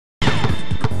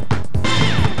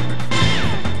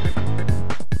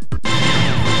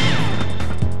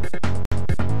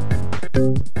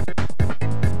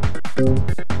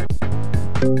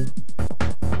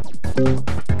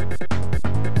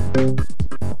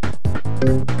The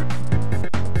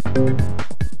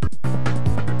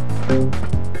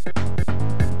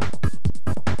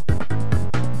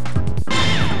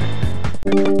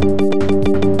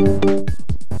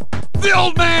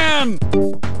old man!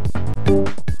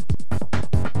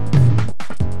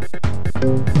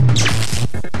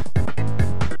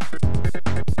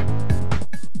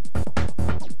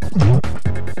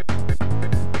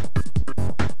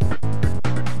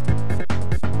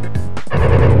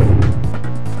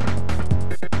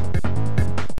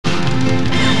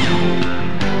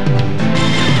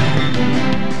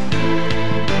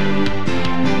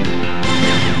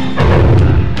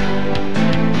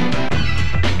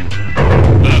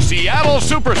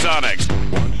 Supersonics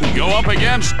go up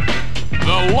against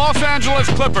the Los Angeles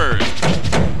Clippers.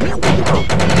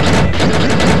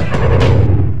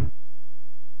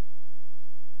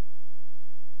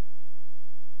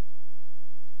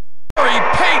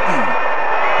 Peyton,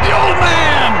 the old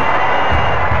man.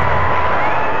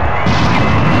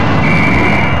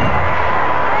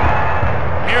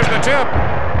 Here's the tip,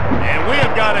 and we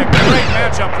have got a great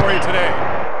matchup for you today.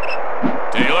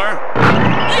 Taylor,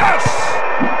 yes!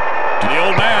 To the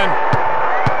old man.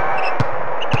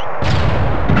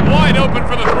 Wide open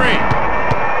for the three.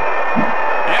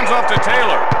 Hands off to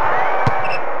Taylor.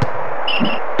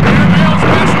 Airmail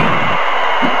special.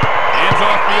 Hands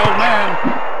off the old man.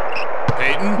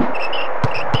 Peyton.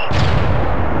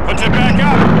 Puts it back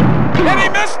up. And he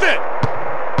missed it.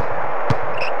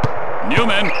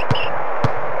 Newman.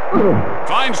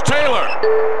 Finds Taylor.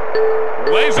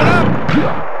 Lays it up.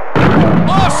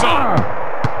 Awesome.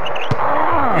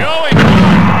 Going on.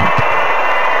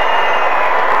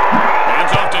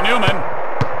 Hands off to Newman.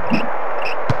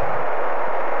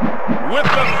 With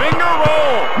the finger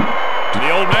roll. To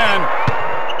the old man.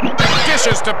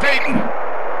 Dishes to Peyton.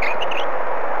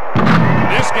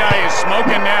 This guy is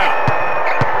smoking now.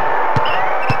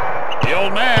 The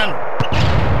old man.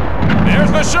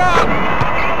 There's the shot.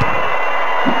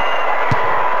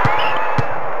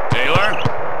 Taylor.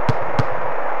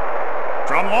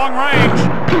 From long range.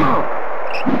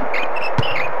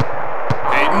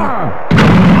 Peyton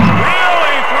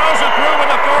really throws it through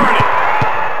with authority.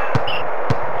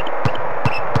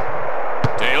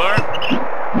 Taylor.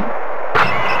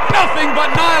 Nothing but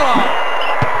nylon.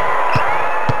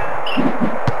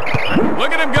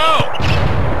 Look at him go.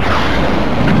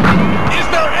 Is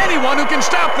there anyone who can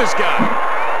stop this guy?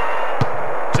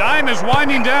 Time is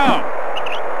winding down.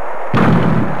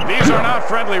 These are not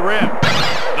friendly rims.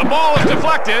 The ball is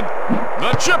deflected.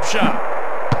 The chip shot.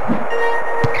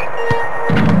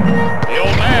 The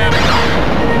old man.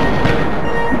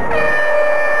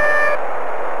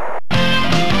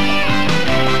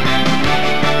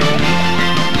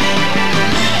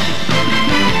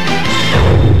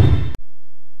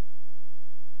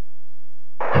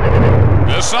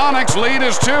 The Sonics lead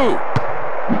is 2.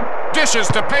 Dishes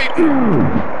to Peyton.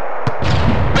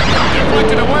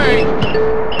 Deflected away.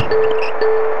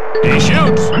 He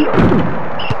shoots.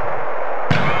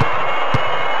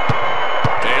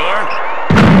 Taylor.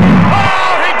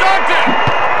 Oh, he dunked it!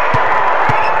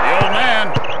 The old man.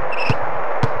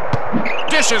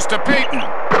 Dishes to Peyton.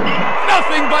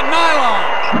 Nothing but nylon.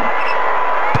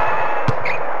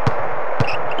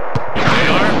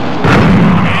 Taylor.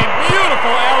 A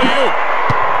beautiful alley-oop.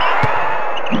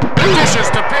 Dishes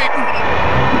to Peyton.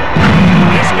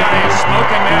 This guy is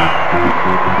smoking now.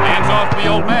 Hands off the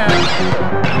old man.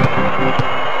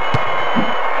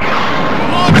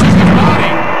 Launches his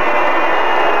body.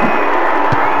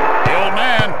 The old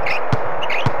man.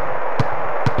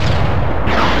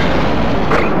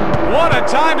 What a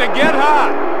time to get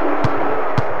hot.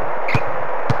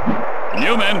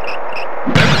 Newman.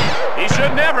 He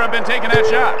should never have been taking that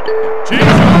shot. Cheeks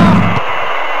off.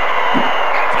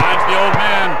 Finds the old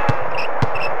man.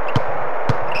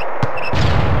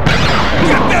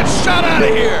 Get that shot out of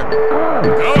here.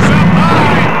 Goes up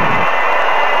high.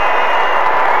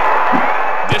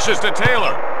 Dishes to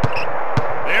Taylor.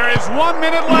 There is 1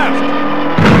 minute left.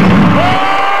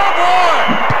 Oh, boy!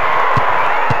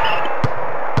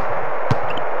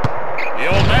 The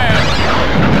old man.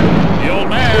 The old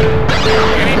man.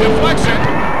 And he deflects it.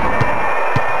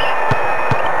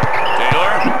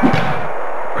 Taylor.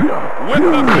 With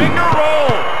the finger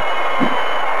roll.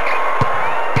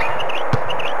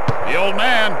 The old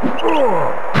man.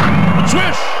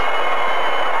 Swish!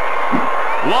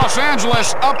 Los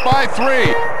Angeles up by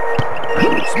 3.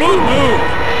 Smooth move.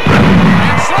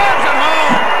 And slams it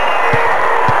home.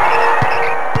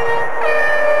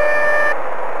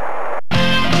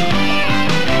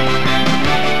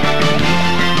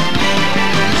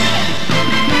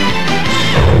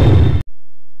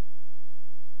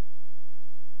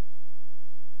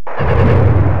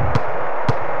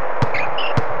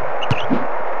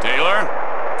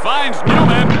 Finds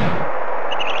Newman.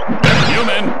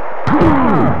 Newman.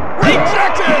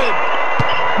 Rejected!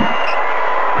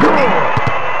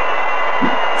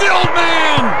 The old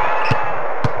man!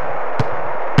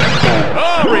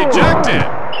 Oh, rejected!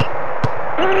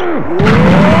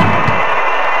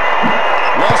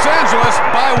 Los Angeles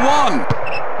by 1.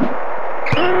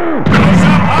 Goes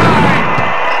up high!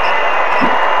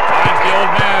 Finds the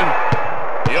old man.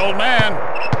 The old man.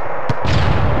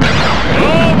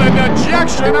 Oh, the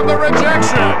dejection of the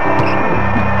rejection!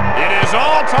 It is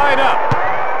all tied up.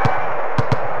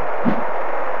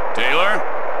 Taylor.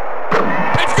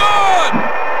 It's good!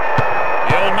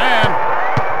 The old man.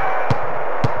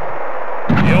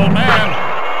 The old man.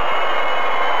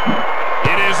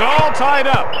 It is all tied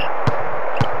up.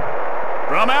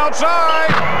 From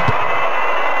outside.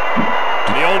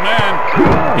 The old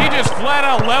man. He just flat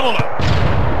out leveled him.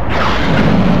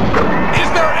 Is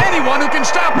there anyone who can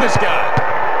stop this guy?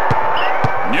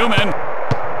 Newman.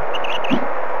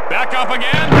 Back up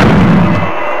again.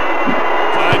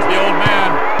 Finds the old man.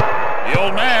 The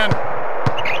old man.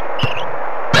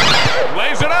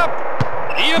 Lays it up.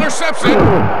 He intercepts it.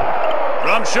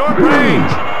 From short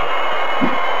range.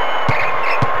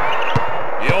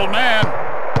 The old man.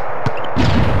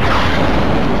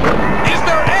 Is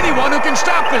there anyone who can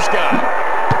stop this guy?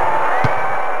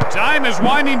 Time is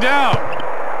winding down.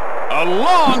 A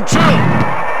long two.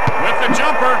 With the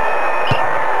jumper.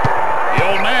 The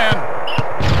old man.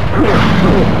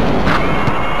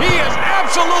 He is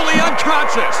absolutely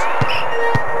unconscious.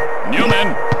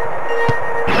 Newman.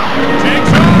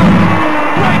 Takes off.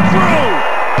 Right through.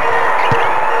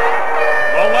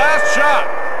 The last shot.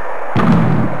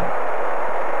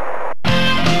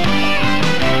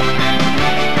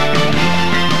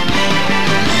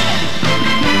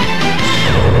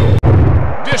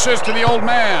 Dishes to the old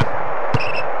man.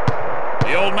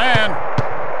 The old man.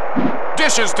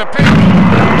 Dishes to Peyton.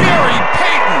 Gary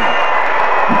Payton.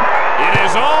 It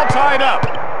is all tied up.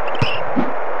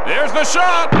 There's the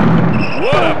shot.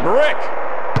 What a brick.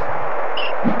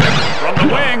 From the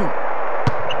wing.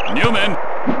 Newman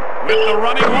with the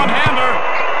running one-hander.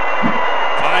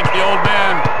 Finds the old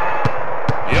man.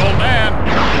 The old man.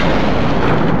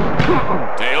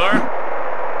 Taylor.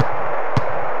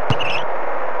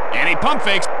 And he pump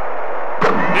fakes.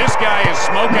 This guy is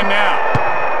smoking now.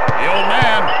 The old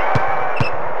man.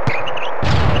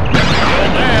 The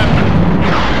old man.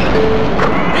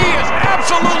 He is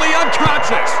absolutely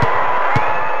unconscious.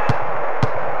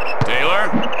 Taylor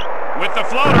with the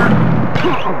floater.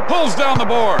 Pulls down the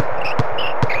board.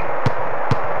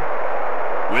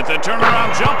 With the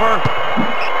turnaround jumper.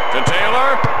 To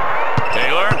Taylor.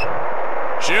 Taylor.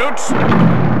 Shoots.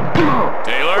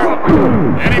 Taylor.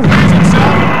 And he frees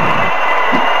himself.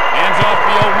 Hands off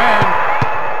the old man.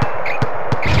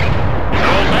 The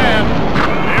old man.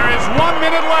 There is 1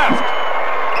 minute left.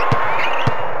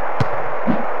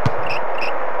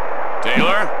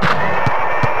 Taylor.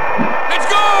 It's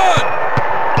good!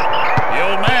 The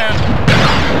old man.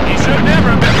 He should never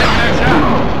have been hitting that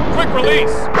shot. Quick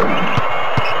release.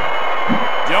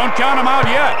 Don't count him out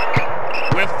yet.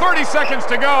 With 30 seconds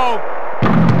to go.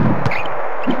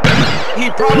 He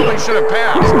probably should have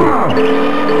passed.